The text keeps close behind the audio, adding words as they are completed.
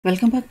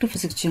Welcome back to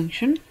Physics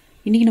Junction.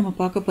 இன்னைக்கு நம்ம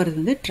பார்க்க போறது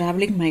வந்து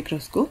traveling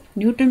microscope.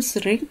 Newton's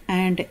ring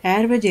and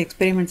air wedge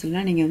experiments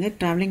எல்லாம் நீங்க வந்து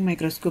traveling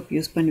microscope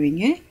யூஸ்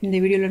பண்ணுவீங்க. இந்த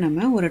வீடியோல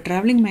நம்ம ஒரு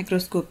traveling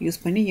microscope யூஸ்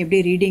பண்ணி எப்படி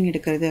ரீடிங்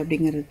எடுக்கிறது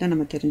அப்படிங்கறது தான்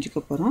நம்ம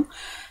தெரிஞ்சுக்க போறோம்.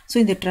 சோ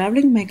இந்த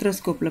traveling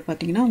microscopeல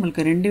பாத்தீங்கன்னா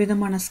உங்களுக்கு ரெண்டு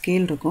விதமான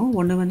ஸ்கேல் இருக்கும்.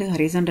 ஒன்னு வந்து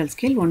horizontal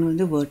scale, ஒன்னு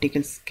வந்து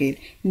vertical scale.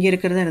 இங்க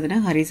இருக்குறது என்னதுன்னா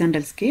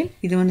horizontal scale,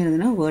 இது வந்து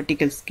என்னதுன்னா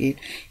vertical scale.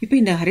 இப்போ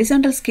இந்த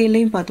horizontal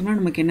scaleலயும் பார்த்தோம்னா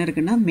நமக்கு என்ன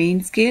இருக்குன்னா main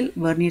scale,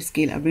 vernier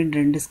scale அப்படின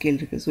ரெண்டு ஸ்கேல்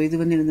இருக்கு. சோ இது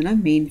வந்து என்னதுன்னா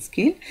main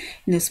scale,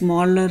 இந்த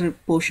smaller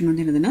portion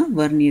வந்து என்னதுன்னா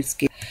vernier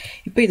scale.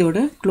 இப்போ இதோட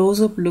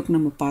க்ளோஸ் அப் லுக்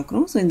நம்ம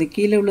பார்க்கறோம். சோ இந்த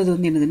கீழ உள்ளது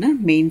வந்து என்னதுன்னா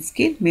main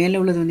scale, மேல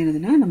உள்ளது வந்து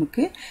என்னதுன்னா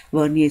நமக்கு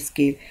vernier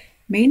scale.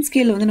 மெயின்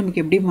ஸ்கேல் வந்து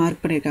நமக்கு எப்படி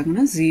மார்க்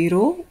பண்ணிருக்காங்கன்னா 0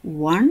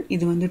 1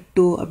 இது வந்து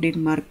 2 அப்படி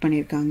மார்க்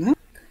பண்ணிருக்காங்க.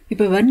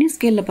 இப்போ வெர்னியர்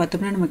ஸ்கேல்ல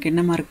பார்த்தோம்னா நமக்கு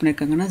என்ன மார்க்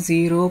பண்ணிருக்காங்கன்னா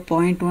 0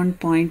 0.1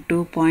 0.2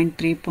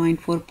 0.3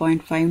 0.4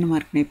 0.5 னு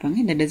மார்க் பண்ணிருப்பாங்க.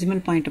 இந்த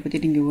டெசிமல் பாயிண்ட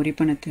பத்தி நீங்க worry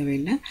பண்ண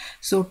தேவையில்லை.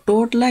 சோ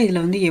டோட்டலா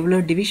இதுல வந்து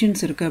எவ்வளவு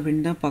டிவிஷன்ஸ் இருக்கு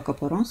அப்படினு தான் பார்க்க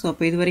போறோம். சோ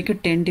அப்ப இது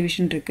வரைக்கும் 10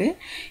 டிவிஷன் இருக்கு.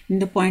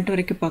 இந்த பாயிண்ட்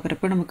வரைக்கும்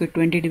பார்க்கறப்ப நமக்கு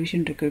 20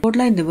 டிவிஷன் இருக்கு.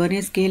 டோட்டலா இந்த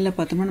வெர்னியர் ஸ்கேல்ல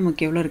பார்த்தோம்னா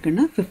நமக்கு எவ்வளவு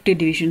இருக்குன்னா 50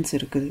 டிவிஷன்ஸ்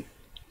இருக்குது.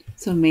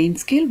 So main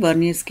scale,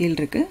 vernier scale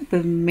இருக்கு. இப்போ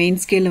main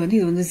scale வந்து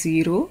இது வந்து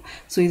 0.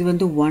 So இது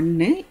வந்து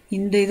 1.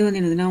 இந்த இது வந்து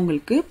என்னதுன்னா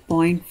உங்களுக்கு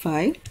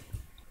 0.5.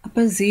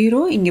 அப்ப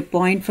 0 இங்க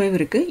 0.5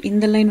 இருக்கு.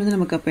 இந்த லைன் வந்து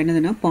நமக்கு அப்ப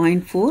என்னதுன்னா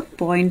 0.4,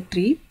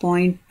 0.3,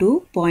 0.2,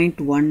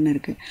 0.1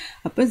 இருக்கு.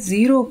 அப்ப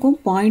 0க்கும்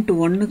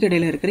 0.1க்கு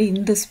இடையில இருக்கிற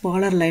இந்த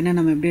ஸ்மாலர் லைனை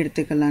நம்ம எப்படி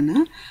எடுத்துக்கலாம்னா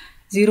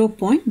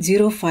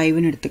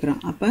 0.05 னு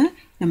எடுத்துக்கிறோம். அப்ப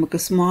நமக்கு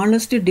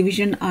smallest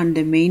division on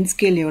the main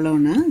scale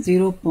எவ்வளவுனா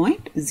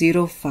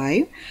 0.05.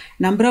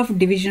 number of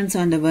divisions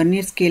on the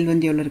vernier scale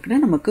வந்து எவ்வளவு இருக்குன்னா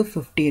நமக்கு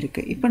 50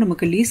 இருக்கு. இப்போ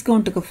நமக்கு least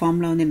countக்கு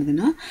ஃபார்முலா வந்து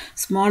என்னதுன்னா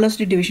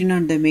smallest division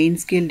on the main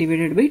scale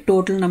divided by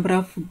total number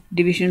of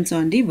divisions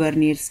on the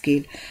vernier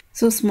scale.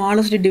 So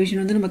smallest division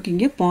வந்து நமக்கு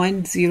இங்க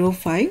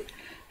 0.05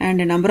 and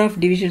number of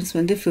divisions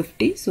வந்து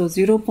 50. So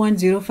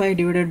 0.05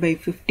 divided by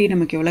 50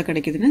 நமக்கு எவ்வளவு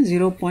கிடைக்குதுன்னா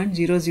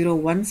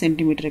 0.001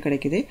 cm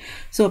கிடைக்குது.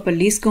 So அப்ப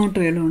least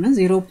count எவ்வளவுனா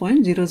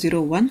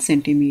 0.001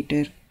 cm.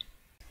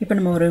 இப்போ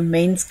நம்ம ஒரு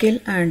main scale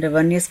and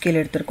vernier scale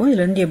எடுத்துருக்கோம்.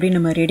 இதுல இருந்து எப்படி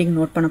நம்ம ரீடிங்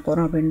நோட் பண்ண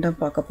போறோம் அப்படின்னு தான்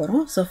பார்க்க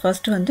போறோம். ஸோ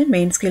ஃபர்ஸ்ட் வந்து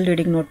மெயின் ஸ்கேல்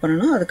ரீடிங் நோட்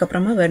பண்ணணும்.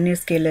 அதுக்கப்புறமா வெர்னியர்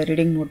ஸ்கேல்ல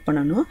ரீடிங் நோட்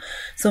பண்ணணும்.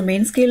 So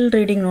main scale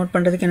reading note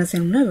பண்றதுக்கு என்ன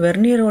செய்யணும்னா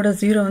வெர்னியரோட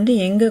 0 வந்து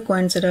எங்க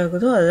கோயின்சைட்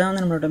ஆகுதோ அதுதான்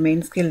வந்து நம்மளோட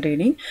மெயின் ஸ்கேல்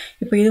ரீடிங்.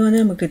 இப்போ இது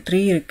வந்து நமக்கு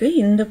 3 இருக்கு.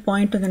 இந்த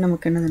பாயிண்ட் வந்து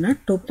நமக்கு என்னதுன்னா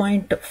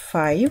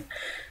 2.5.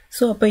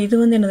 ஸோ அப்போ இது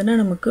வந்து என்னதுன்னா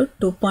நமக்கு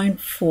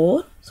 2.4.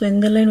 ஸோ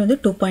இந்த லைன் வந்து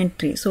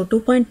 2.3. ஸோ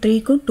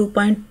 2.3க்கும்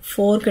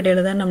 2.4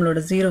 இடையில தான் நம்மளோட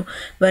 0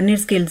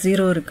 வெர்னியர் ஸ்கேல்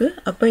 0 இருக்கு.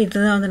 அப்போ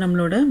இதுதான் வந்து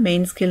நம்மளோட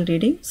மெயின் ஸ்கேல்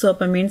ரீடிங். ஸோ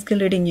அப்போ மெயின்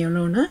ஸ்கேல் ரீடிங்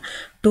எவ்வளோன்னா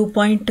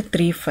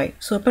 2.35.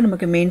 ஸோ அப்போ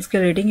நமக்கு மெயின்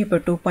ஸ்கேல் ரீடிங் இப்போ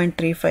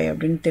 2.35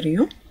 அப்படின்னு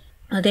தெரியும்.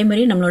 அதே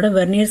மாதிரி நம்மளோட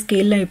வெர்னியர்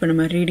ஸ்கேல்ல இப்போ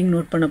நம்ம ரீடிங்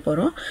நோட் பண்ண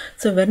போறோம்.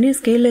 ஸோ வெர்னியர்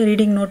ஸ்கேல்ல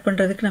ரீடிங் நோட்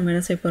பண்றதுக்கு நம்ம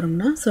என்ன செய்ய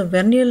போறோம்னா ஸோ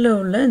வெர்னியர்ல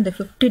உள்ள இந்த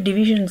 50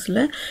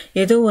 டிவிஷன்ஸ்ல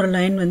ஏதோ ஒரு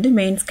லைன் வந்து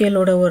மெயின்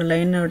ஸ்கேலோட ஒரு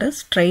லைனோட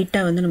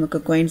ஸ்ட்ரைட்டா வந்து நமக்கு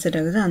கோயின்சைட்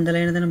ஆகுது. அந்த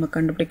லைனை தான் நம்ம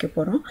கண்டுபிடிக்க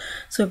போறோம்.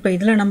 ஸோ இப்போ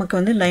இதுல நமக்கு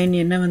வந்து லைன்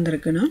என்ன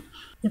வந்திருக்குன்னா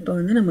இப்போ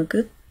வந்து நமக்கு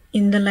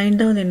இந்த லைன்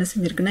தான் வந்து என்ன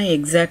செஞ்சிருக்குன்னா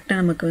எக்ஸாக்டா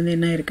நமக்கு வந்து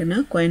என்ன இருக்குன்னா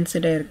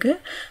கோயின்சைட் ஆயிருக்கு.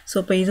 ஸோ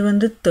இப்போ இது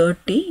வந்து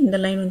 30, இந்த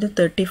லைன் வந்து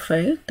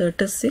 35,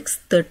 36,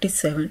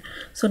 37.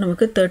 ஸோ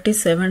நமக்கு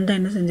 37 தான்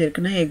என்ன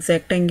செஞ்சிருக்குன்னா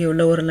எக்ஸாக்டா இங்கே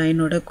உள்ள ஒரு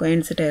லைனோட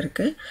கோயின்சைட்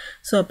ஆயிருக்கு.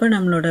 ஸோ அப்போ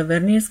நம்மளோட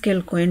வெர்னியர்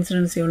ஸ்கேல்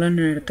கோயின்சிடன்ஸ் எவ்வளோன்னு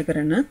நான்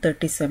எடுத்துக்கிறேன்னா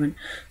 37.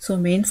 ஸோ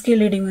மெயின்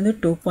ஸ்கேல் ரீடிங் வந்து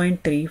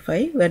 2.35,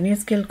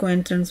 வெர்னியர் ஸ்கேல்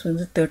கோயின்சிடன்ஸ்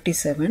வந்து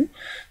 37.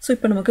 ஸோ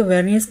இப்போ நமக்கு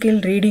வெர்னியர் ஸ்கேல்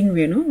ரீடிங்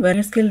வேணும்.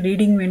 வெர்னியர் ஸ்கேல்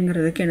ரீடிங்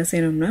வேணுங்கிறதுக்கு என்ன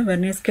செய்யணும்னா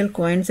வெர்னியர் ஸ்கேல்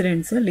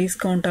கோயின்சிடன்ஸை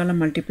லீஸ்ட் கவுண்டால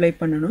மல்டிப்ளை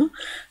பண்ணணும்.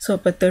 ஸோ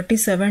அப்போ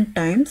 37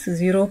 times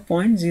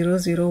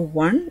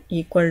 0.001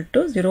 equal to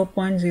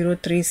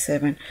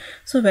 0.037.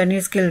 So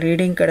vernier scale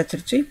reading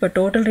கிடைச்சிருச்சு. இப்போ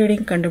டோட்டல்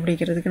ரீடிங்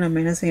கண்டுபிடிக்கிறதுக்கு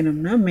நம்ம என்ன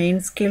செய்யணும்னா main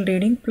scale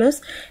reading plus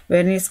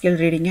vernier scale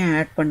ரீடிங்கை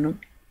ஆட் பண்ணணும்.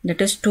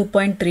 That is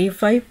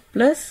 2.35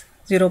 plus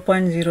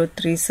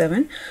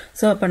 0.037.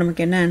 ஸோ அப்போ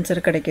நமக்கு என்ன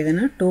ஆன்சர்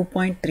கிடைக்குதுன்னா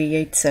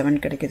 2.387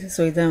 கிடைக்குது.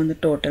 ஸோ இதுதான் வந்து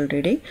டோட்டல்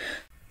ரீடிங்.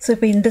 ஸோ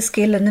இப்போ இந்த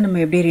ஸ்கேல்லேருந்து நம்ம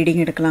எப்படி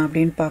ரீடிங் எடுக்கலாம்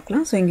அப்படின்னு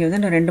பார்க்கலாம். ஸோ இங்கே வந்து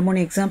நான்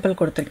 2-3 எக்ஸாம்பிள்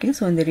கொடுத்துருக்கேன்.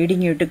 ஸோ இந்த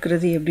ரீடிங்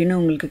எடுக்கிறது எப்படின்னு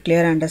உங்களுக்கு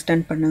கிளியராக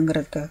அண்டர்ஸ்டாண்ட்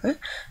பண்ணுங்கிறதுக்காக.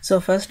 ஸோ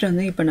ஃபர்ஸ்ட்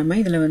வந்து இப்போ நம்ம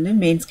இதில் வந்து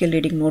மெயின் ஸ்கேல்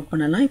ரீடிங் நோட்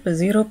பண்ணலாம். இப்போ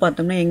 0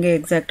 பார்த்தோம்னா எங்கே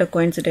எக்ஸாக்டாக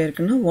கோயின்சைட்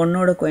இருக்குன்னா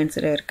 1ஓட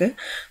கோயின்சைட் இருக்கு.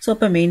 ஸோ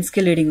அப்போ மெயின்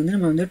ஸ்கேல் ரீடிங் வந்து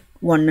நம்ம வந்து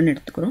 1ன்னு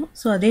எடுத்துக்கிறோம்.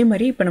 ஸோ அதே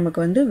மாதிரி இப்போ நமக்கு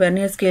வந்து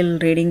வெர்னியர் ஸ்கேல்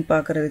ரீடிங்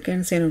பார்க்கறதுக்கு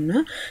என்ன செய்யணும்னா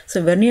ஸோ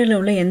வெர்னியரில்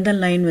உள்ள எந்த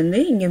லைன் வந்து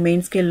இங்கே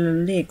மெயின் ஸ்கேல்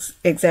வந்து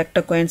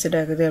எக்ஸாக்டாக கோயின்சைட்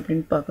ஆகுது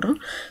அப்படின்னு பார்க்குறோம்.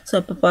 ஸோ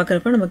அப்போ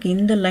பார்க்குறப்ப நமக்கு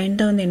இந்த லைன்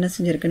தான் வந்து என்ன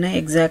செஞ்சிருக்குன்னா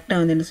எக்ஸாக்டாக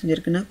வந்து என்ன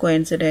செஞ்சிருக்குன்னா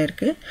கோயின்சைட்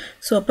ஆயிருக்கு.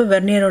 ஸோ அப்போ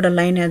வெர்னியரோட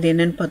லைன் அது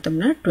என்னன்னு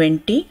பார்த்தோம்னா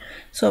 20.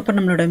 ஸோ அப்போ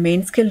நம்மளோட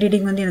மெயின் ஸ்கேல்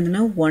ரீடிங் வந்து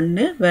என்னதுன்னா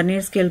 1,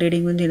 வெர்னியர் ஸ்கேல்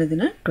ரீடிங் வந்து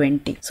என்னதுன்னா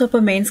 20. ஸோ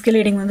அப்போ மெயின் ஸ்கேல்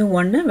ரீடிங் வந்து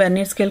 1,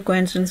 வெர்னியர் ஸ்கேல்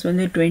கோயின்சிடன்ஸ்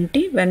வந்து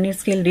 20. வெர்னியர்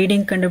ஸ்கேல்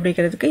ரீடிங்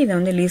கண்டுபிடிக்கிறதுக்கு இதை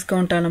வந்து லீஸ்ட்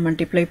கவுண்டால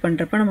மல்டிப்ளை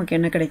பண்றப்ப நமக்கு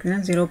என்ன கிடைக்குதுன்னா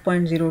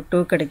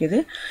 0.02 கிடைக்குது.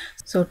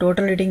 So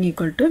total reading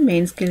equal to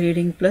main scale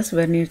reading plus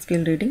vernier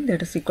scale reading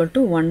that is equal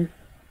to 1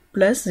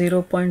 plus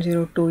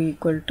 0.02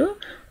 equal to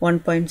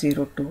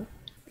 1.02.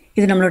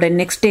 இது நம்மளோட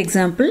நெக்ஸ்ட்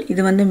எக்ஸாம்பிள்.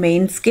 இது வந்து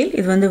மெயின் ஸ்கேல்,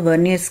 இது வந்து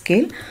வெர்னியர்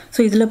ஸ்கேல். ஸோ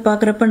இதில்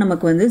பார்க்குறப்ப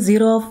நமக்கு வந்து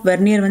 0 ஆஃப்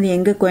வெர்னியர் வந்து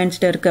எங்கே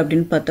கோயின்சிடாக இருக்குது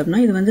அப்படின்னு பார்த்தோம்னா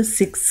இது வந்து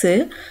 6.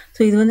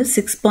 ஸோ இது வந்து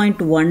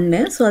 6.1.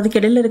 ஸோ அதுக்கு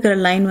இடையில இருக்கிற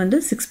லைன் வந்து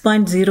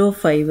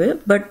 6.05.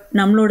 பட்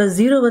நம்மளோட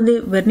 0 வந்து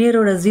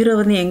வெர்னியரோட 0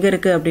 வந்து எங்கே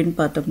இருக்குது அப்படின்னு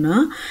பார்த்தோம்னா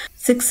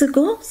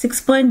 6க்கும்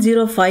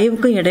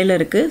 6.05க்கும் இடையில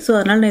இருக்குது. ஸோ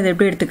அதனால் நான் இதை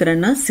எப்படி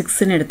எடுத்துக்கிறேன்னா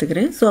 6ன்னு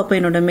எடுத்துக்கிறேன். ஸோ அப்போ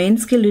என்னோட மெயின்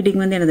ஸ்கேல் ரீடிங்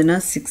வந்து என்னதுன்னா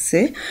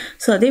 6.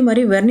 ஸோ அதே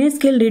மாதிரி வெர்னியர்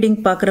ஸ்கேல் ரீடிங்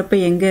பார்க்குறப்ப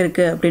எங்கே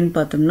இருக்குது அப்படின்னு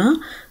பார்த்தோம்னா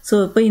ஸோ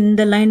இப்போ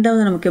இந்த லைன் தான்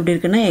வந்து நமக்கு எப்படி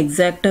இருக்குன்னா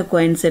எக்ஸாக்டாக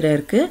கோயின்சைடாக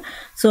இருக்குது.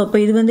 ஸோ அப்போ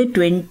இது வந்து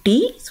 20,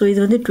 ஸோ இது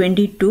வந்து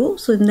 22,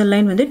 ஸோ இந்த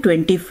லைன் வந்து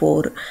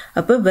 24.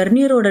 அப்போ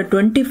வெர்னியரோட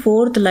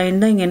 24th லைன்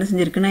தான் இங்கே என்ன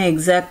செஞ்சுருக்குன்னா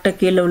எக்ஸாக்டாக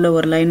கீழே உள்ள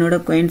ஒரு லைனோட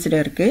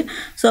கோயின்சைடாக இருக்குது.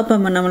 ஸோ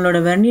அப்போ நம்மளோட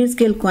வெர்னியர்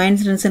ஸ்கேல்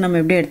கோயின்சிடன்ஸை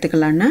நம்ம எப்படி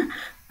எடுத்துக்கலாம்னா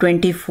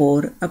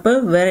 24.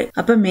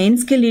 அப்போ மெயின்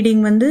ஸ்கேல்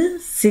ரீடிங் வந்து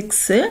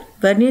 6,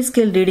 வெர்னியர்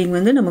ஸ்கேல் ரீடிங்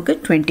வந்து நமக்கு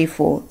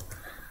 24.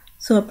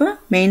 ஸோ அப்போ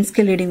மெயின்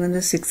ஸ்கேல் ரீடிங் வந்து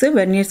 6,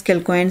 வெர்னியர்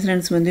ஸ்கேல்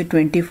கோயின்சிடன்ஸ் வந்து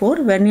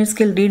 24. வெர்னியர்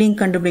ஸ்கேல் ரீடிங்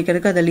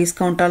கண்டுபிடிக்கிறதுக்கு அதை லீஸ்ட்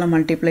கவுண்டால்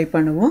மல்டிப்ளை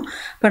பண்ணுவோம்.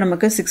 இப்போ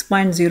நமக்கு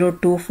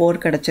 6.024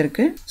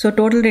 கிடச்சிருக்கு. ஸோ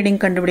டோட்டல் ரீடிங்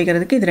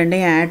கண்டுபிடிக்கிறதுக்கு இது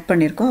ரெண்டையும் ஆட்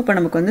பண்ணியிருக்கோம். அப்போ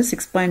நமக்கு வந்து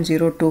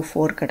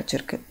 6.024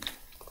 கிடச்சிருக்கு.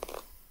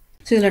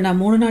 ஸோ இதில் நான்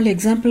 3-4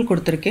 எக்ஸாம்பிள்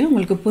கொடுத்துருக்கேன்.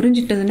 உங்களுக்கு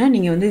புரிஞ்சிட்டதுன்னா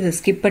நீங்கள் வந்து இதை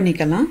ஸ்கிப்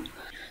பண்ணிக்கலாம்.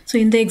 ஸோ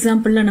இந்த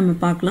எக்ஸாம்பிளில் நம்ம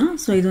பார்க்கலாம்.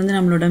 ஸோ இது வந்து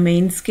நம்மளோட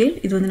மெயின் ஸ்கேல்,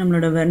 இது வந்து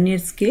நம்மளோட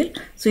வெர்னியர் ஸ்கேல்.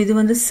 ஸோ இது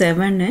வந்து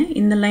 7,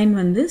 இந்த லைன்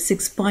வந்து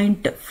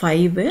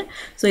 6.5,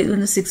 ஸோ இது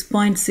வந்து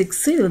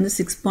 6.6, இது வந்து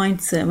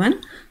 6.7,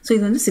 ஸோ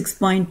இது வந்து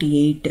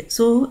 6.8.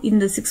 ஸோ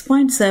இந்த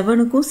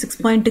 6.7க்கும்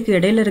 6.க்கு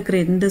இடையில இருக்கிற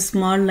இந்த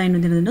ஸ்மால் லைன்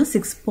வந்து என்னதுன்னா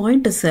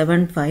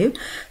 6.75.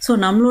 ஸோ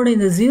நம்மளோட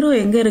இந்த 0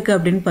 எங்கே இருக்குது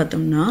அப்படின்னு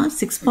பார்த்தோம்னா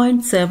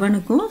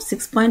 6.7க்கும்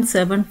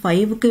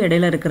 6.75க்கு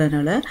இடையில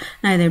இருக்கிறதுனால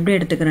நான் இதை எப்படி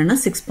எடுத்துக்கிறேன்னா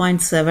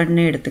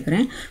 6.7ன்னு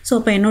எடுத்துக்கிறேன். ஸோ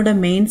அப்போ என்னோட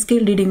மெயின்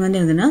ஸ்கேல் ரீடிங் வந்து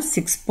என்னதுன்னா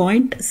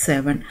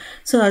 6.7.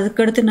 ஸோ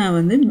அதுக்கடுத்து நான்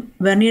வந்து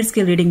வெர்னியர்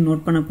ஸ்கேல் ரீடிங்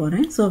நோட் பண்ண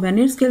போகிறேன். So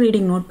vernier scale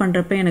reading note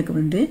பண்ணுறப்ப எனக்கு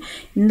வந்து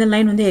இந்த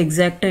லைன் வந்து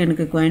எக்ஸாக்டாக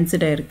எனக்கு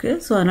கோயின்சைட் ஆயிருக்கு.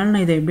 ஸோ அதனால்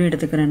நான் இதை எப்படி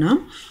எடுத்துக்கிறேன்னா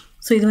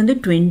ஸோ இது வந்து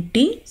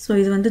 20, ஸோ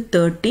இது வந்து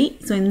 30,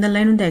 ஸோ இந்த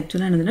லைன் வந்து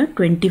ஆக்சுவலாக என்னதுன்னா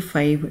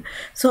 25.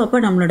 ஸோ அப்போ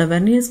நம்மளோட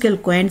வெர்னியர் ஸ்கேல்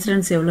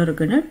கோயின்சிடன்ஸ் எவ்வளோ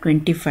இருக்குன்னா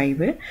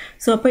 25.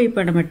 ஸோ அப்போ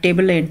இப்போ நம்ம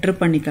டேபிளில் என்ட்ரு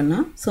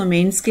பண்ணிக்கலாம். ஸோ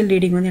மெயின் ஸ்கேல்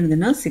ரீடிங் வந்து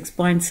என்னதுன்னா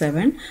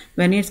 6.7,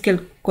 வெர்னியர்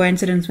ஸ்கேல்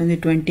கோயின்சிடன்ஸ் வந்து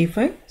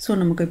 25. ஸோ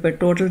நமக்கு இப்போ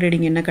டோட்டல்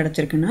ரீடிங் என்ன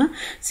கிடச்சிருக்குன்னா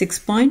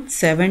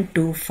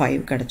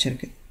 6.725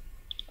 கிடச்சிருக்கு.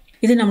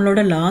 இது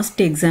நம்மளோட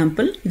லாஸ்ட்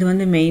எக்ஸாம்பிள். இது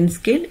வந்து மெயின்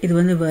ஸ்கேல், இது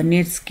வந்து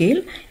வெர்னியர் ஸ்கேல்.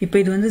 இப்போ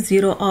இது வந்து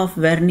 0 ஆஃப்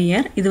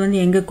வெர்னியர், இது வந்து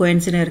எங்கே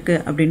கோயின்சிடாக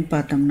இருக்குது அப்படின்னு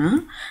பார்த்தோம்னா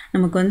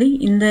நமக்கு வந்து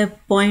இந்த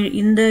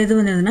இது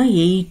வந்து என்னதுன்னா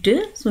 8,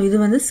 ஸோ இது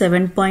வந்து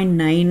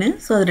 7.9,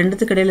 ஸோ அது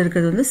ரெண்டுத்துக்கு இடையில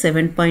இருக்கிறது வந்து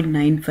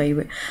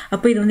 7.95.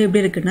 அப்போ இது வந்து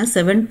எப்படி இருக்குன்னா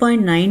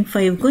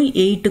 7.95க்கும்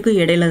 8க்கும்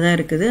இடையில தான்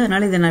இருக்குது.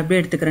 அதனால் இதை நான் எப்படி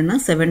எடுத்துக்கிறேன்னா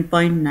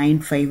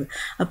 7.95.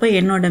 அப்போ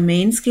என்னோட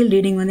மெயின் ஸ்கேல்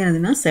ரீடிங் வந்து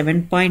என்னதுன்னா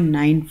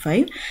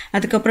 7.95.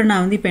 அதுக்கப்புறம்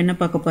நான் வந்து இப்போ என்ன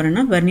பார்க்க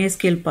போகிறேன்னா வெர்னியர்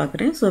ஸ்கேல் பார்க்குறேன்.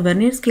 ஸோ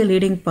வெர்னியர் ஸ்கேல்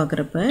ரீடிங்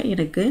பார்க்குறப்ப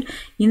எனக்கு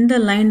இந்த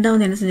லைன் தான்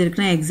வந்து என்ன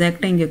செஞ்சிருக்குன்னா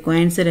எக்ஸாக்டாக இங்கே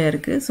கோயின்சைடாக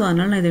இருக்குது. ஸோ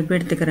அதனால் நான் இதை எப்படி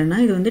எடுத்துக்கிறேன்னா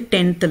இது வந்து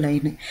 10th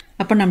லைனு.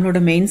 அப்போ நம்மளோட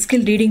மெயின்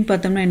ஸ்கேல் ரீடிங்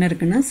பார்த்தோம்னா என்ன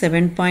இருக்குன்னா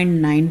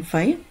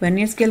 7.95,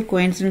 வெர்னியர் ஸ்கேல்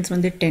கோயின்சிடன்ஸ்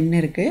வந்து 10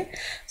 இருக்குது.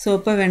 ஸோ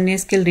இப்போ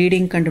வெர்னியர் ஸ்கேல்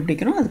ரீடிங்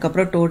கண்டுபிடிக்கணும்,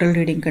 அதுக்கப்புறம் டோட்டல்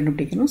ரீடிங்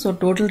கண்டுபிடிக்கணும். ஸோ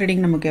டோட்டல்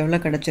ரீடிங் நமக்கு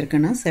எவ்வளோ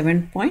கிடச்சிருக்குன்னா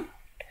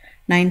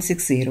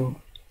 7.960.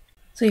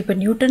 ஸோ இப்போ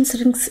நியூட்டன்ஸ்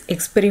ரிங்ஸ்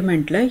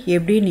எக்ஸ்பெரிமெண்ட்டில்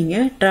எப்படி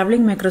நீங்கள்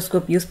ட்ராவலிங்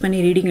மைக்ரோஸ்கோப் யூஸ் பண்ணி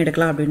ரீடிங்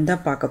எடுக்கலாம் அப்படின்னு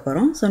தான் பார்க்க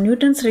போகிறோம். ஸோ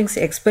நியூட்டன்ஸ் ரிங்ஸ்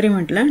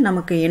எக்ஸ்பெரிமெண்ட்டில்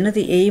நமக்கு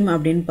என்னது எய்ம்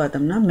அப்படின்னு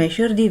பார்த்தோம்னா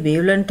measure the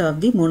wavelength of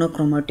the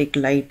monochromatic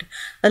light.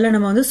 அதில்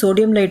நம்ம வந்து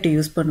சோடியம் லைட்டு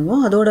யூஸ்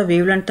பண்ணுவோம். அதோட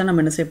வேவ்லென்த் தான்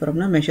நம்ம என்ன செய்ய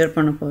போகிறோம்னா மெஷர்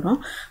பண்ண போகிறோம்.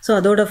 ஸோ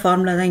அதோட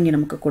ஃபார்முலா தான் இங்கே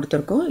நமக்கு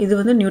கொடுத்துருக்கோம். இது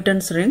வந்து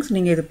நியூட்டன்ஸ் ரிங்ஸ்,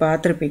 நீங்கள் இது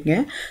பார்த்துருப்பீங்க.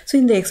 ஸோ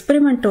இந்த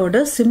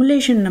எக்ஸ்பெரிமெண்ட்டோட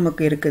சிமுலேஷன்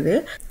நமக்கு இருக்குது.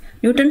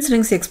 நியூட்டன்ஸ்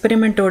ரிங்ஸ்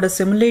எக்ஸ்பெரிமெண்ட்டோட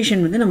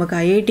சிமுலேஷன் வந்து நமக்கு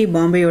ஐஐடி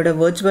பாம்பேயோட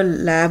வர்ச்சுவல்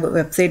லேப்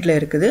வெப்சைட்டில்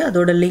இருக்குது.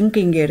 அதோட லிங்க்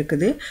இங்கே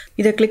இருக்குது.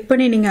 இதை கிளிக்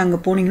பண்ணி நீங்கள் அங்கே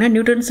போனீங்கன்னா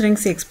நியூட்டன்ஸ்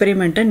ரிங்ஸ்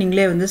எக்ஸ்பெரிமெண்ட்டை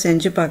நீங்களே வந்து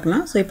செஞ்சு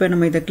பார்க்கலாம். ஸோ இப்போ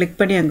நம்ம இதை கிளிக்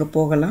பண்ணி அங்கே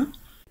போகலாம்.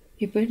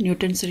 இப்போ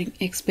நியூட்டன்ஸ் ரிங்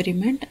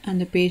எக்ஸ்பெரிமெண்ட்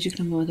அந்த பேஜுக்கு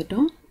நம்ம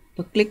வந்துட்டோம்.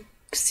 இப்போ கிளிக்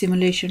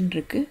சிமுலேஷன்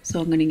இருக்குது. ஸோ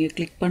அங்கே நீங்கள்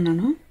கிளிக்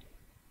பண்ணணும்.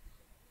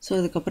 ஸோ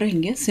அதுக்கப்புறம்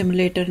இங்கே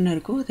சிமுலேட்டர்னு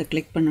இருக்கும், அதை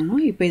கிளிக்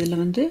பண்ணணும். இப்போ இதில்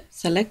வந்து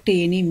செலக்ட்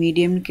எனி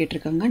மீடியம்னு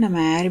கேட்டிருக்காங்க.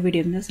 நம்ம ஏர்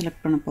மீடியம் தான்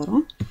செலக்ட் பண்ண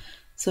போகிறோம்.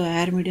 ஸோ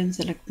ஏர் மீடியம்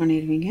செலக்ட்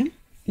பண்ணிடுவீங்க.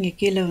 இங்கே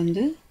கீழே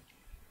வந்து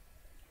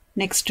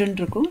நெக்ஸ்ட்டுன்னு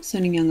இருக்கும். ஸோ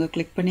நீங்கள் அங்கே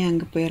கிளிக் பண்ணி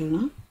அங்கே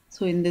போயிடலாம்.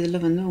 ஸோ இந்த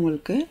இதில் வந்து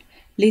உங்களுக்கு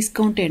லீஸ்ட்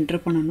கவுண்ட் என்ட்ரு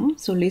பண்ணணும்.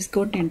 ஸோ லீஸ்ட்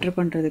கவுண்ட் என்ட்ரு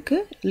பண்ணுறதுக்கு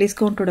லீஸ்ட்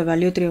கவுண்ட்டோட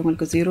வேல்யூ 3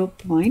 உங்களுக்கு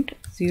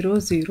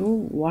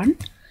 0.001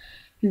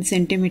 இந்த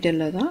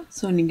சென்டிமீட்டரில் தான்.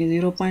 ஸோ நீங்கள்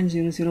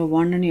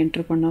 0.001ன்னு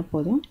என்ட்ரு பண்ணால்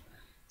போதும்.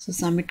 ஸோ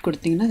சப்மிட்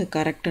கொடுத்தீங்கன்னா அது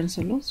கரெக்டானு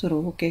சொல்லும். ஸோ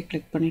ஓகே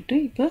கிளிக் பண்ணிவிட்டு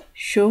இப்போ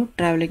ஷோ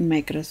ட்ராவலிங்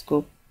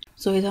மைக்ரோஸ்கோப்.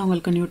 ஸோ இது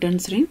உங்களுக்கு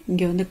நியூட்டன்ஸ் ரிங்.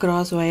 இங்கே வந்து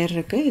கிராஸ் ஒயர்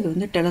இருக்குது. இது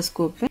வந்து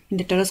டெலஸ்கோப்பு.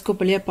 இந்த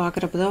டெலஸ்கோப் வழியாக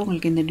பார்க்குறப்ப தான்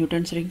உங்களுக்கு இந்த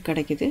நியூட்டன்ஸ் ரிங்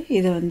கிடைக்குது.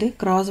 இதை வந்து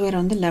கிராஸ் ஒயரை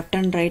வந்து லெஃப்ட்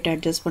அண்ட் ரைட்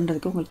அட்ஜஸ்ட்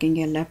பண்ணுறதுக்கு உங்களுக்கு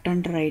இங்கே லெஃப்ட்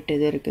அண்ட் ரைட்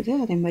இது இருக்குது.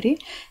 அதே மாதிரி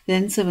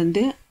லென்ஸை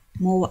வந்து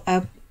move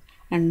up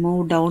and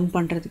move down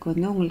பண்ணுறதுக்கு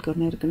வந்து உங்களுக்கு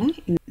ஒன்று இருக்குன்னா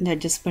இந்த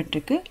அட்ஜஸ்ட்மெண்ட்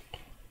இருக்குது.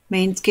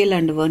 Main scale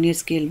and vernier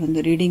scale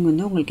வந்து ரீடிங்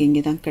வந்து உங்களுக்கு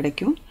இங்கே தான்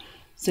கிடைக்கும்.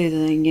 ஸோ இதை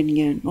இங்கே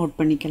நீங்கள் நோட்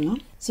பண்ணிக்கலாம்.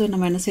 ஸோ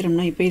நம்ம என்ன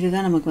செய்கிறோம்னா இப்போ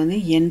இதுதான் நமக்கு வந்து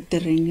nth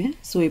ரிங்கு.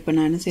 ஸோ இப்போ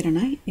நான் என்ன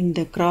செய்கிறேன்னா இந்த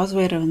கிராஸ்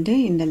ஒயரை வந்து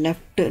இந்த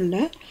லெஃப்ட்டில்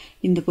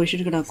இந்த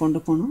பொசிஷனுக்கு நான் கொண்டு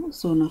போகணும்.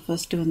 ஸோ நான்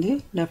ஃபஸ்ட்டு வந்து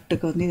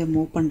லெஃப்ட்டுக்கு வந்து இதை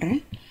மூவ் பண்ணுறேன்.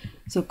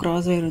 ஸோ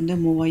கிராஸ் ஒயர் வந்து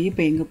மூவ் ஆகி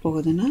இப்போ எங்கே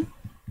போகுதுன்னா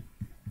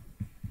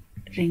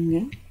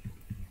ரிங்கு.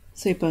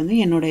 ஸோ இப்போ வந்து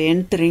என்னோடய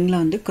nth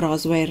ரிங்கில் வந்து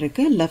கிராஸ் ஒயர்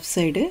இருக்குது லெஃப்ட்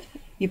சைடு.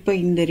 இப்போ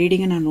இந்த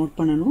ரீடிங்கை நான் நோட்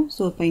பண்ணணும்.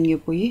 ஸோ இப்போ இங்கே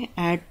போய்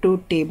ஆட் டு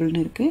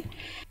டேபிள்னு இருக்குது,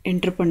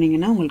 என்ட்ரு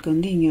பண்ணிங்கன்னா உங்களுக்கு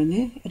வந்து இங்கே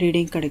வந்து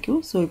ரீடிங் கிடைக்கும்.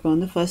 ஸோ இப்போ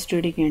வந்து ஃபர்ஸ்ட்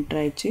ரீடிங் என்ட்ரு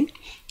ஆயிடுச்சு.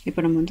 இப்போ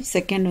நம்ம வந்து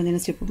செகண்ட் வந்து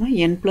என்ன செய்ய போகிறோம்னா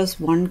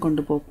n+1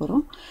 கொண்டு போக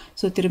போகிறோம்.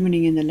 ஸோ திரும்பி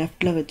நீங்கள் இந்த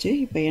லெஃப்ட்டில் வச்சு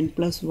இப்போ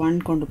n+1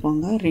 கொண்டு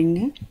போங்க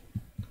ரிங்கு.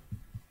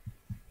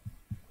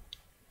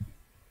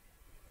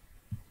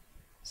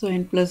 So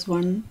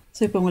n+1.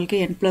 ஸோ இப்போ உங்களுக்கு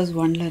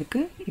n+1ல்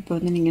இருக்குது. இப்போ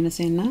வந்து நீங்கள் என்ன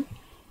செய்யணும்னா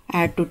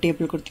ஆட் டு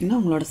டேபிள் கொடுத்தீங்கன்னா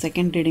உங்களோட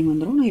செகண்ட் ரீடிங்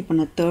வந்துடும். இப்போ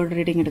நான் தேர்ட்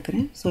ரீடிங்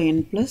எடுக்கிறேன். ஸோ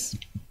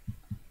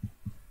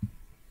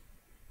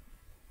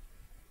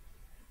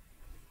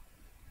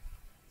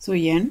ஸோ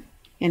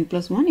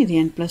n+1 இது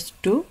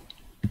n+2.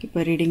 இப்போ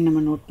ரீடிங் நம்ம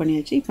நோட்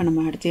பண்ணியாச்சு. இப்போ நம்ம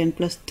அடுத்து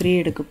n+3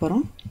 எடுக்க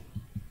போகிறோம்.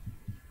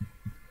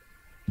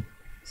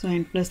 So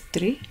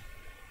n+3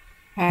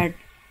 add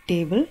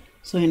table.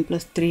 So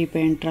n+3 இப்போ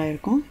என்ட்ரு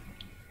ஆகிருக்கும்.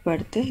 இப்போ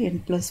அடுத்து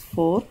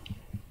n+4.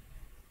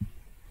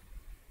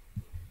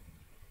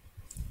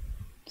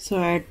 So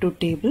add to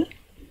table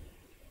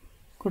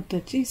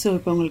கொடுத்தாச்சு. ஸோ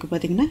இப்போ உங்களுக்கு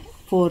பார்த்திங்கன்னா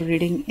 4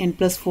 ரீடிங்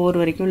n+4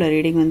 வரைக்கும் உள்ள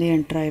ரீடிங் வந்து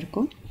என்ட்ரு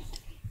ஆகிருக்கும்.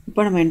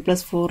 இப்போ நம்ம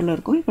n+4ல்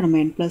இருக்கோம். இப்போ நம்ம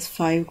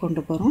n+5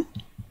 கொண்டு போகிறோம்.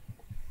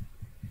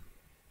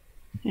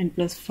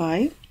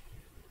 n+5.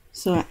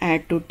 So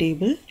add to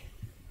table.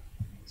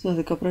 So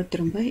அதுக்கப்புறம்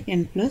திரும்ப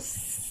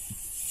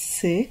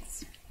n+6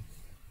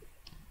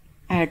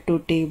 add to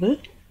table.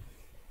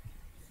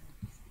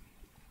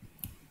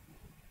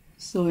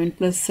 So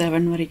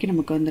n+7 வரைக்கும்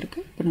நமக்கு வந்திருக்கு.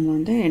 இப்போ நம்ம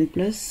வந்து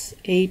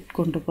n+8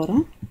 கொண்டு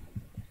போகிறோம்.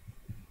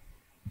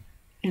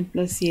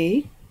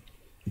 n+8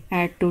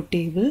 add to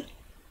table.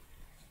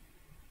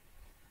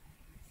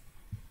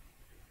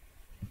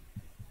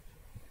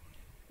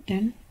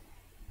 Then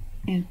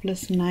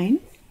n+9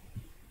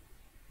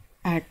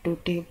 add to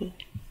table.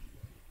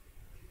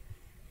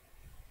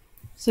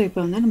 So இப்போ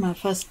வந்து நம்ம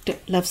ஃபஸ்ட்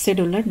லெஃப்ட்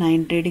சைடு உள்ள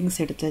 9 ரீடிங்ஸ்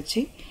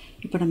எடுத்தாச்சு.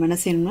 இப்போ நம்ம என்ன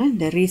செய்யணும்னா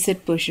இந்த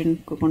ரீசெட்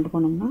பொசிஷனுக்கு கொண்டு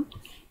போனோம்னா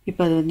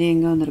இப்போ அது வந்து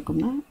எங்கே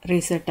வந்திருக்கும்னா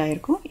ரீசெட்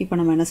ஆகிருக்கும். இப்போ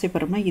நம்ம என்ன செய்ய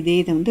போகிறோம்னா இதை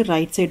வந்து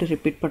ரைட் சைடு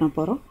ரிப்பீட் பண்ண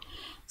போகிறோம்.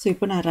 ஸோ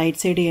இப்போ நான்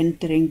ரைட் சைடு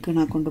nth ரிங்க்கு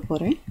நான் கொண்டு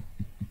போகிறேன்.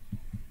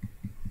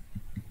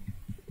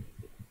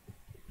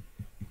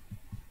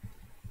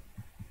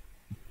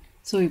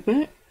 ஸோ இப்போ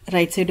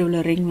ரைட் சைடு உள்ள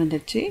ரிங்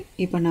வந்துடுச்சு.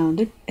 இப்போ நான்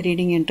வந்து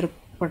ரீடிங் என்ட்ரு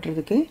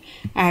பண்ணுறதுக்கு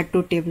ஆட் டு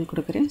டேபிள்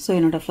கொடுக்குறேன். ஸோ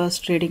என்னோடய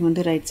ஃபர்ஸ்ட் ரீடிங்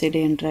வந்து ரைட் சைடு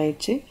என்ட்ரு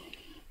ஆயிடுச்சு.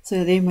 ஸோ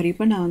அதே மாதிரி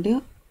இப்போ நான் வந்து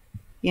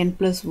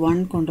n+1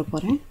 கொண்டு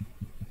போகிறேன்.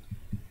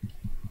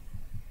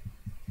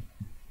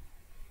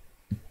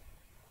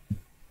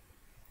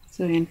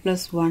 So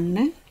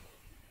n+1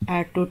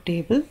 add to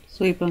table.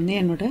 So இப்போ வந்து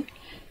என்னோடய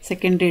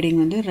செகண்ட் ரீடிங்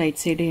வந்து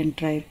ரைட் சைடு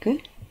என்ட்ரு ஆகிருக்கு.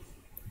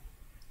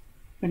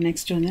 இப்போ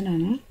நெக்ஸ்ட் வந்து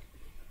நான்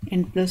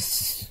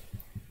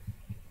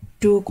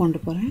n+2 கொண்டு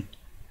போகிறேன்.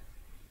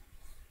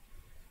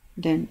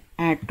 தென்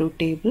add to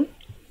table.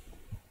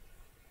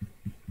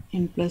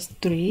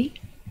 n+3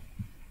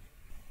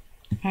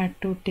 add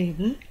to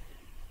table.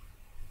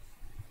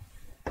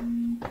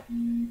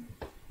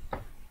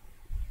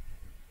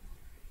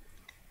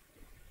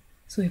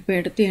 So இப்போ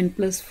எடுத்து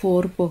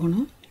n+4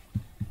 போகணும்.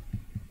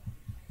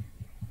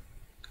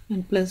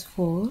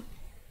 n+4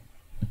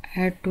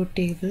 add to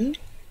table,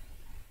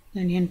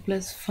 then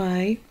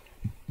n+5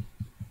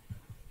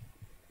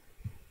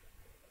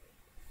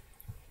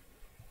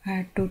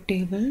 add to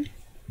table,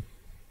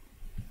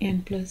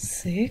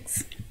 n+6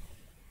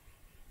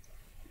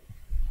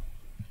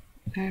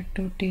 add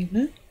to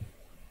table.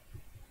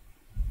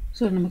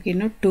 So நமக்கு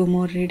இன்னும் 2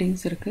 more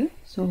readings இருக்கு.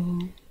 So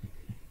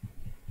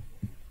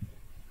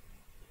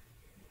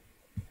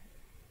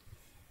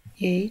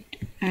 8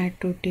 add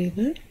to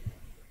table,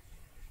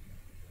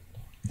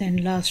 then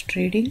last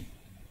reading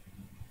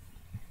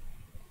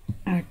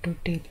add to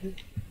table.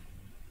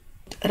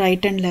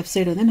 Right and left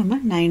side வந்து நம்ம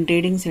 9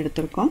 readings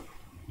எடுத்திருக்கோம்.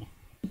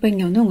 இப்போ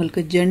இங்கே வந்து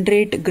உங்களுக்கு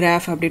generate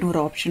graph அப்படின்னு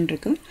ஒரு ஆப்ஷன்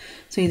இருக்குது.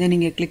 ஸோ இதை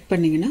நீங்கள் கிளிக்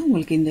பண்ணிங்கன்னா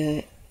உங்களுக்கு இந்த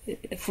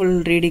ஃபுல்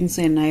ரீடிங்ஸ்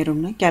என்ன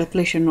ஆயிரும்னா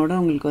கேல்குலேஷனோட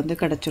உங்களுக்கு வந்து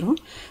கிடச்சிரும்.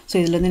 ஸோ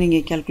இதுலேருந்து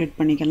நீங்கள் கேல்குலேட்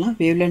பண்ணிக்கலாம்.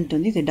 வேவ்லென்த்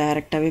வந்து இது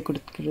டைரெக்டாகவே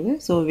கொடுத்துக்கிறது.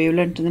 ஸோ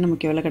வேவ்லென்த் வந்து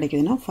நமக்கு எவ்வளோ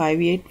கிடைக்குதுன்னா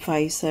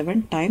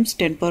 5857 ×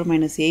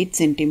 10⁻8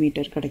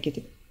 சென்டிமீட்டர்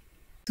கிடைக்கிது.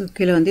 ஸோ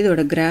கீழே வந்து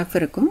இதோட கிராஃப்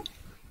இருக்கும்.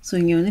 ஸோ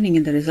இங்கே வந்து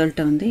நீங்கள் இந்த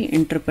ரிசல்ட்டை வந்து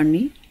என்ட்ரு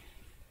பண்ணி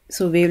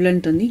ஸோ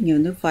வேவ்லென்த் வந்து இங்கே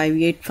வந்து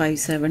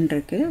 5857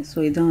 இருக்குது. ஸோ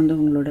இதுதான் வந்து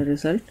உங்களோட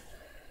ரிசல்ட்.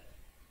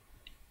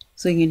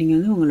 ஸோ இங்கே நீங்கள்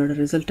வந்து உங்களோட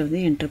ரிசல்ட்டை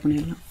வந்து என்ட்ரு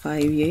பண்ணிடலாம்.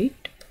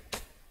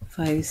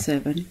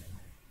 5857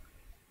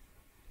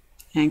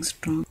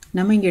 ஆங்ஸ்ட்ராங்.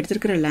 நம்ம இங்கே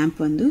எடுத்துருக்கிற லேம்ப்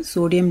வந்து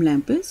சோடியம்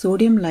லேம்ப்பு.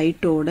 சோடியம்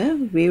லைட்டோட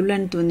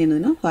வேவ்லென்த் வந்து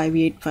என்னதுன்னா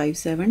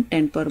 5857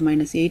 ×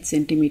 10⁻8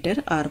 சென்டிமீட்டர்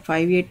ஆர்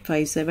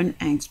 5857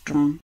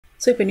 ஆங்ஸ்ட்ராங்.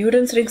 ஸோ இப்போ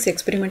நியூட்டன்ஸ் ரிங்ஸ்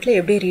எக்ஸ்பெரிமெண்ட்டில்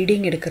எப்படி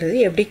ரீடிங் எடுக்கிறது,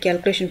 எப்படி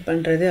கேல்குலேஷன்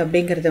பண்ணுறது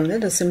அப்படிங்கிறத வந்து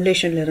அந்த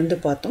சிமுலேஷன்லேருந்து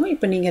பார்த்தோம்.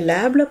 இப்போ நீங்கள்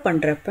லேபில்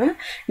பண்ணுறப்ப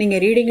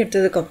நீங்கள் ரீடிங்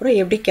எடுத்ததுக்கப்புறம்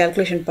எப்படி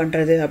கேல்குலேஷன்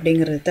பண்ணுறது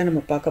அப்படிங்கிறது தான்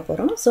நம்ம பார்க்க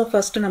போகிறோம். ஸோ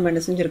ஃபஸ்ட்டு நம்ம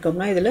என்ன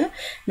செஞ்சுருக்கோம்னா இதில்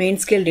மெயின்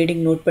ஸ்கேல்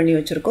ரீடிங் நோட் பண்ணி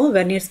வச்சுருக்கோம்,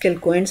 வெர்னியர் ஸ்கேல்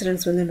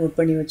கோயின்சிடன்ஸ் வந்து நோட்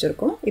பண்ணி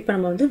வச்சுருக்கோம். இப்போ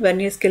நம்ம வந்து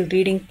வெர்னியர் ஸ்கேல்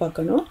ரீடிங்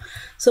பார்க்கணும்.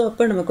 ஸோ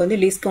அப்போ நமக்கு வந்து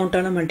லீஸ்ட்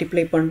கவுண்டால்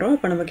மல்டிப்ளை பண்ணுறோம்.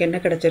 இப்போ நமக்கு என்ன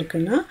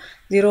கிடச்சிருக்குன்னா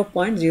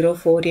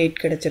 0.048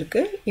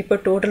 கிடச்சிருக்கு. இப்போ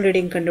டோட்டல்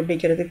ரீடிங்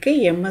கண்டுபிடிக்கிறதுக்கு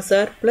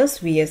MSR ப்ளஸ்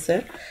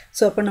VSR.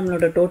 ஸோ அப்போ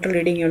நம்மளோட டோட்டல்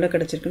ரீடிங் எவ்வளோ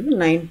கிடச்சிருக்குன்னு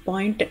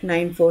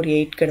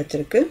 9.948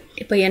 கிடச்சிருக்கு.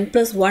 இப்போ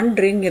n+1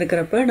 ரிங்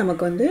இருக்கிறப்ப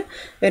நமக்கு வந்து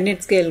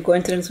வெர்னியர் ஸ்கேல்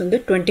கோயின்சிடன்ஸ் வந்து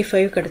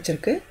 25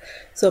 கிடச்சிருக்கு.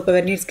 ஸோ அப்போ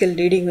வெர்னியர் ஸ்கேல்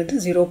ரீடிங் வந்து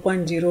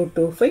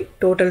 0.025,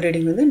 டோட்டல்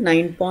ரீடிங் வந்து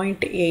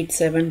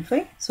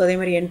 9.875. ஸோ அதே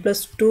மாதிரி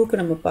n+2க்கு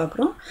நம்ம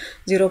பார்க்குறோம்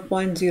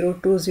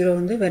 0.020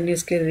 வந்து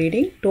vernier scale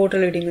reading,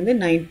 total reading வந்து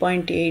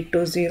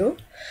 9.820.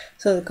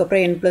 ஸோ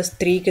அதுக்கப்புறம்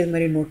n+3க்கு இது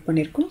மாதிரி நோட்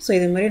பண்ணியிருக்கோம். ஸோ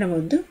இது மாதிரி நம்ம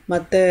வந்து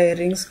மற்ற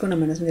ரிங்ஸ்க்கும்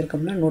நம்ம என்ன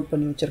செஞ்சுருக்கோம்னா நோட்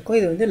பண்ணி வச்சுருக்கோம்.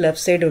 இது வந்து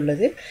லெஃப்ட் சைடு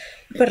உள்ளது.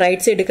 இப்போ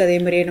ரைட் சைடுக்கு அதே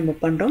மாதிரியே நம்ம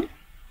பண்ணுறோம்.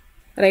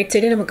 ரைட்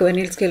சைடே நமக்கு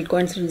வெர்னியர் ஸ்கேல்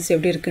கோயின்சிடன்ஸ்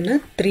எப்படி இருக்குன்னா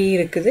 3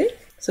 இருக்குது.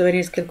 ஸோ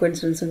வெர்னியர் ஸ்கேல்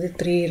கோயின்சிடன்ஸ் வந்து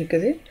 3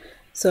 இருக்குது.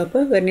 ஸோ அப்போ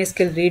வெர்னியர்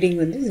ஸ்கேல் ரீடிங்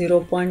வந்து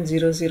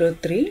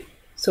 0.003.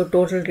 ஸோ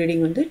டோட்டல்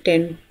ரீடிங் வந்து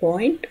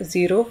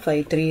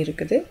 10.053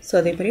 இருக்குது. ஸோ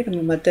அதே மாதிரி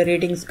நம்ம மற்ற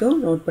ரீடிங்ஸ்க்கும்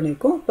நோட்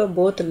பண்ணியிருக்கோம். இப்போ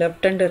போத்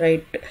லெஃப்ட் அண்ட்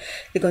ரைட்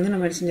இதுக்கு வந்து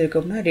நம்ம என்ன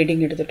செஞ்சுருக்கோம்னா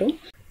ரீடிங் எடுத்துட்டோம்.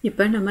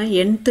 இப்போ நம்ம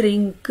nth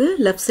ரிங்க்கு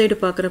லெஃப்ட் சைடு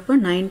பார்க்குறப்ப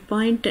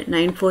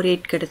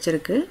 9.948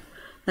 கிடச்சிருக்கு.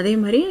 அதே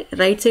மாதிரி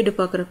ரைட் சைடு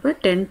பார்க்குறப்ப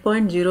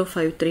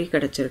 10.053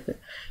 கிடச்சிருக்கு.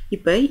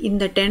 இப்போ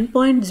இந்த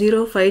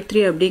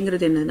 10.053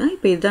 அப்படிங்கிறது என்னென்னா,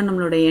 இப்போ இதுதான்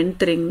நம்மளோட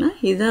nth ரிங்னா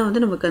இதுதான்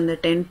வந்து நமக்கு அந்த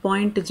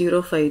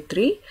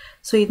 10.053.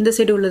 ஸோ இந்த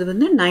சைடு உள்ளது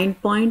வந்து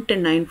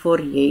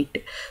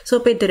 9.948. ஸோ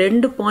இப்போ இந்த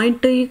 2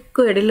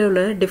 பாயிண்ட்டுக்கு இடையில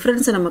உள்ள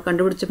டிஃப்ரென்ஸை நம்ம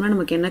கண்டுபிடிச்சோம்னா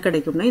நமக்கு என்ன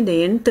கிடைக்கும்னா இந்த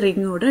nth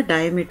ரிங்கோட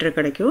டயமீட்டர்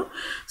கிடைக்கும்.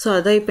 ஸோ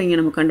அதான் இப்போ இங்கே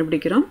நம்ம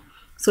கண்டுபிடிக்கிறோம்.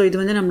 ஸோ இது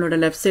வந்து நம்மளோட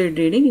லெஃப்ட் சைடு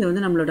ரீடிங், இது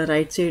வந்து நம்மளோட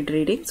ரைட் சைடு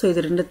ரீடிங். ஸோ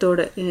இது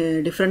ரெண்டுத்தோட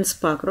டிஃப்ரென்ஸ்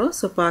பார்க்குறோம்.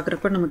 ஸோ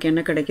பார்க்குறப்ப நமக்கு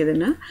என்ன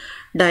கிடைக்குதுன்னா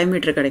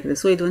டயமீட்டர் கிடைக்குது.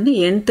 ஸோ இது வந்து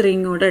nth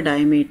ரிங்கோட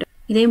டயமீட்டர்.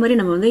 இதே மாதிரி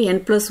நம்ம வந்து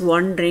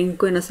n+1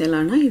 ரிங்க்கும் என்ன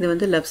செய்யலாம்னா இது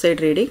வந்து லெஃப்ட் சைடு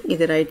ரீடிங்,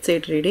 இது ரைட்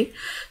சைடு ரீடிங்.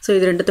 ஸோ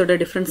இது ரெண்டுத்தோட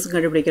டிஃப்ரென்ஸ்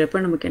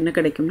கண்டுபிடிக்கிறப்ப நமக்கு என்ன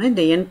கிடைக்கும்னா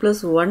இந்த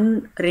n+1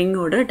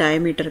 ரிங்கோட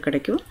டயமீட்டர்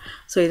கிடைக்கும்.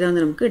 ஸோ இது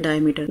வந்து நமக்கு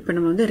டயமீட்டர். இப்போ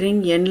நம்ம வந்து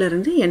ரிங்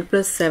nலேருந்து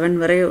n+7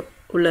 வரை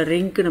உள்ள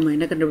ரிங்க்கு நம்ம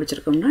என்ன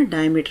கண்டுபிடிச்சிருக்கோம்னா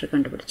டயமீட்டர்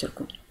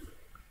கண்டுபிடிச்சிருக்கோம்.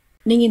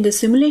 நீங்கள் இந்த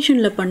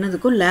சிமுலேஷனில்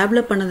பண்ணதுக்கும்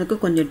லேபில்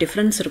பண்ணதுக்கும் கொஞ்சம்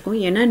டிஃப்ரென்ஸ் இருக்கும்.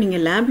 ஏன்னா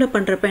நீங்கள் லேபில்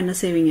பண்ணுறப்ப என்ன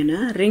செய்வீங்கன்னா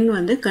ரிங்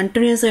வந்து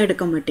கண்டினியூஸாக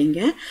எடுக்க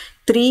மாட்டீங்க.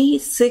 3,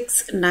 6,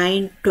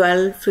 9,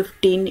 12,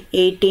 15,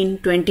 18,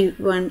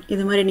 21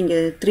 இது மாதிரி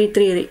நீங்கள்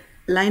 3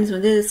 லைன்ஸ்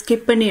வந்து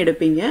ஸ்கிப் பண்ணி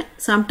எடுப்பீங்க.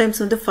 சம்டைம்ஸ்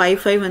வந்து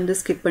 5 வந்து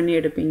ஸ்கிப் பண்ணி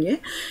எடுப்பீங்க.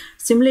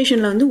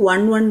 சிமுலேஷனில் வந்து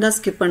 1 தான்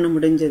ஸ்கிப் பண்ண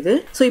முடிஞ்சது.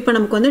 ஸோ இப்போ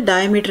நமக்கு வந்து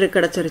டயமீட்டர்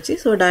கிடச்சிருச்சு.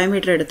 ஸோ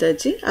டயமீட்டர்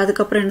எடுத்தாச்சு.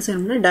 அதுக்கப்புறம் என்ன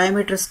செய்யணும்னா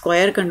டயமீட்டர்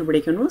ஸ்கொயர்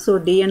கண்டுபிடிக்கணும். ஸோ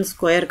dn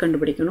ஸ்கொயர்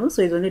கண்டுபிடிக்கணும். ஸோ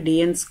இது வந்து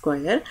dn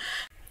ஸ்கொயர்.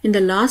 இந்த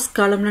லாஸ்ட்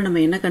காலமில்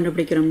நம்ம என்ன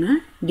கண்டுபிடிக்கிறோம்னா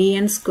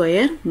dn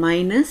square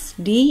minus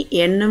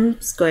dnm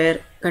square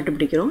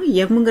கண்டுபிடிக்கிறோம்.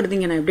 எம்ங்கிறது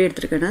இங்கே நான் எப்படி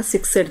எடுத்திருக்கேன்னா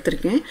 6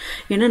 எடுத்திருக்கேன்.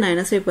 ஏன்னா நான்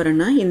என்ன செய்ய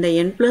போகிறேன்னா இந்த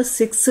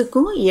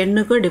n+6க்கும்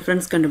nக்கும்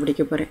டிஃப்ரென்ஸ்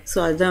கண்டுபிடிக்க போகிறேன். ஸோ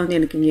அதுதான் வந்து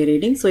எனக்கு இங்கே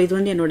ரீடிங். ஸோ இது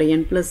வந்து என்னோட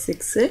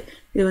n+6,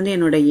 இது வந்து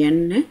என்னோட n.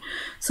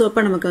 ஸோ அப்போ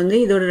நமக்கு வந்து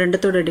இதோட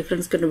ரெண்டத்தோட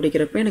டிஃப்ரென்ஸ்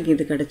கண்டுபிடிக்கிறப்ப எனக்கு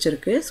இது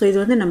கிடச்சிருக்கு. ஸோ இது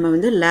வந்து நம்ம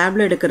வந்து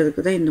லேபில்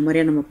எடுக்கிறதுக்கு தான் இந்த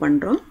மாதிரியாக நம்ம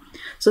பண்ணுறோம்.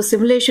 ஸோ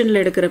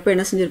சிமுலேஷனில் எடுக்கிறப்ப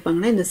என்ன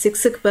செஞ்சுருப்பாங்கன்னா இந்த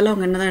 6க்கு பதில்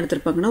அவங்க என்ன தான்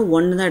எடுத்திருப்பாங்கன்னா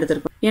 1 தான்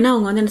எடுத்திருப்பாங்க. ஏன்னா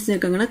அவங்க வந்து என்ன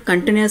செஞ்சுருக்காங்கன்னா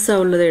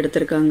கண்டினியூஸாக உள்ளதை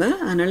எடுத்திருக்காங்க.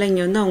 அதனால்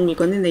இங்கே வந்து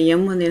அவங்களுக்கு வந்து இந்த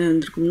m வந்து என்ன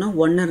இருந்திருக்கும்னா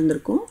 1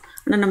 இருந்திருக்கும்.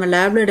 ஆனால் நம்ம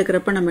லேபில்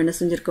எடுக்கிறப்ப நம்ம என்ன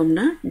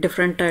செஞ்சுருக்கோம்னா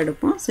டிஃப்ரெண்ட்டாக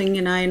எடுப்போம். ஸோ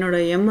இங்கே நான் என்னோட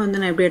m வந்து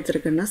நான் எப்படி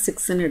எடுத்திருக்கேன்னா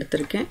 6ன்னு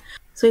எடுத்திருக்கேன்.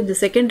 ஸோ இந்த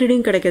செகண்ட்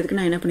ரீடிங் கிடைக்கிறதுக்கு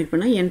நான் என்ன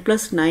பண்ணியிருப்பேன்னா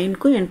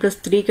n+9க்கும்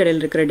n+3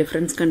 கடையில் இருக்கிற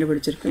டிஃப்ரென்ஸ்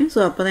கண்டுபிடிச்சிருக்கேன். ஸோ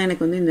அப்போ தான்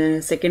எனக்கு வந்து இந்த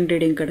செகண்ட்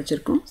ரீடிங்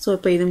கிடச்சிருக்கும். ஸோ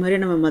இப்போ இது மாதிரி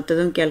நம்ம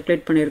மற்றதும்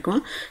கேல்குலேட்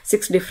பண்ணியிருக்கோம்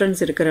 6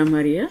 டிஃப்ரென்ஸ் இருக்கிற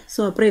மாதிரியே. ஸோ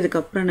அப்புறம்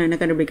இதுக்கப்புறம் நான் என்ன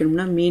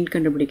கண்டுபிடிக்கணும்னா மீன்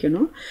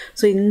கண்டுபிடிக்கணும்.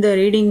 ஸோ இந்த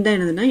ரீடிங் தான்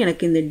என்னதுன்னா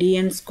எனக்கு இந்த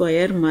dn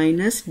square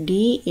minus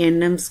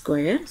dnm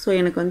square. So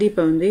எனக்கு வந்து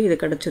இப்போ வந்து இது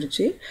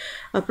கிடச்சிருச்சு.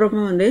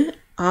 அப்புறமா வந்து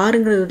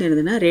ஆறுங்கிறது வந்து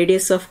என்னதுன்னா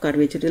ரேடியஸ் ஆஃப்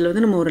கர்வேச்சர். இதில்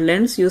வந்து நம்ம ஒரு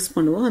லென்ஸ் யூஸ்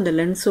பண்ணுவோம். அந்த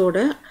லென்ஸோட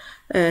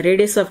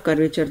ரேடியஸ் ஆஃப்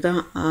கர்வேச்சர் தான்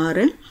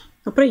 6.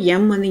 அப்புறம்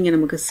m வந்து இங்கே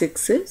நமக்கு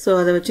 6. ஸோ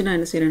அதை வச்சு நான்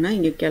என்ன செய்கிறேன்னா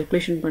இங்கே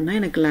கேல்குலேஷன் பண்ணால்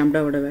எனக்கு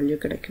லாம்டாவோட வேல்யூ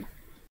கிடைக்கும்.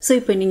 ஸோ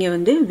இப்போ நீங்கள்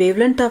வந்து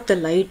வேவ்லென்த் ஆஃப் த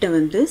லைட்டை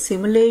வந்து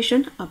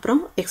சிமுலேஷன்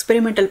அப்புறம்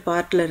எக்ஸ்பெரிமெண்டல்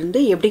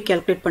பார்ட்லேருந்து எப்படி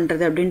கேல்குலேட்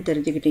பண்ணுறது அப்படின்னு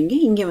தெரிஞ்சுக்கிட்டீங்க.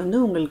 இங்கே வந்து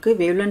உங்களுக்கு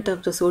wavelength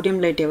of the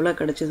sodium light எவ்வளோ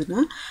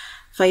கிடச்சிதுன்னா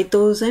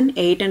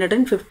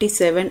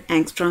 5857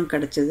 ஆங்ஸ்ட்ராங்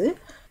கிடச்சிது.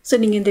 ஸோ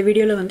நீங்கள் இந்த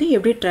வீடியோவில் வந்து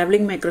எப்படி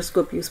ட்ராவலிங்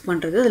மைக்ரோஸ்கோப் யூஸ்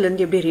பண்ணுறது,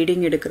 அதுலேருந்து எப்படி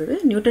ரீடிங் எடுக்கிறது,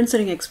 நியூட்டன்ஸ்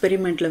ரிங்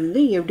எக்ஸ்பெரிமெண்ட்டில்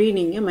வந்து எப்படி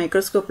நீங்கள்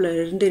மைக்ரோஸ்கோப்பில்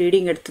இருந்து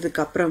ரீடிங்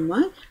எடுத்ததுக்கு அப்புறமா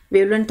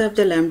வேவ்லென்த் ஆஃப்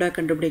த லாம்டா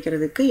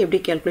கண்டுபிடிக்கிறதுக்கு எப்படி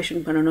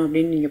கேல்குலேஷன் பண்ணணும்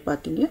அப்படின்னு நீங்கள்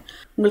பார்த்தீங்க.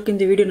 உங்களுக்கு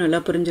இந்த வீடியோ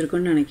நல்லா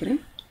புரிஞ்சிருக்குன்னு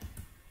நினைக்கிறேன்.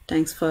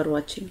 தேங்க்ஸ் ஃபார்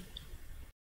வாட்சிங்.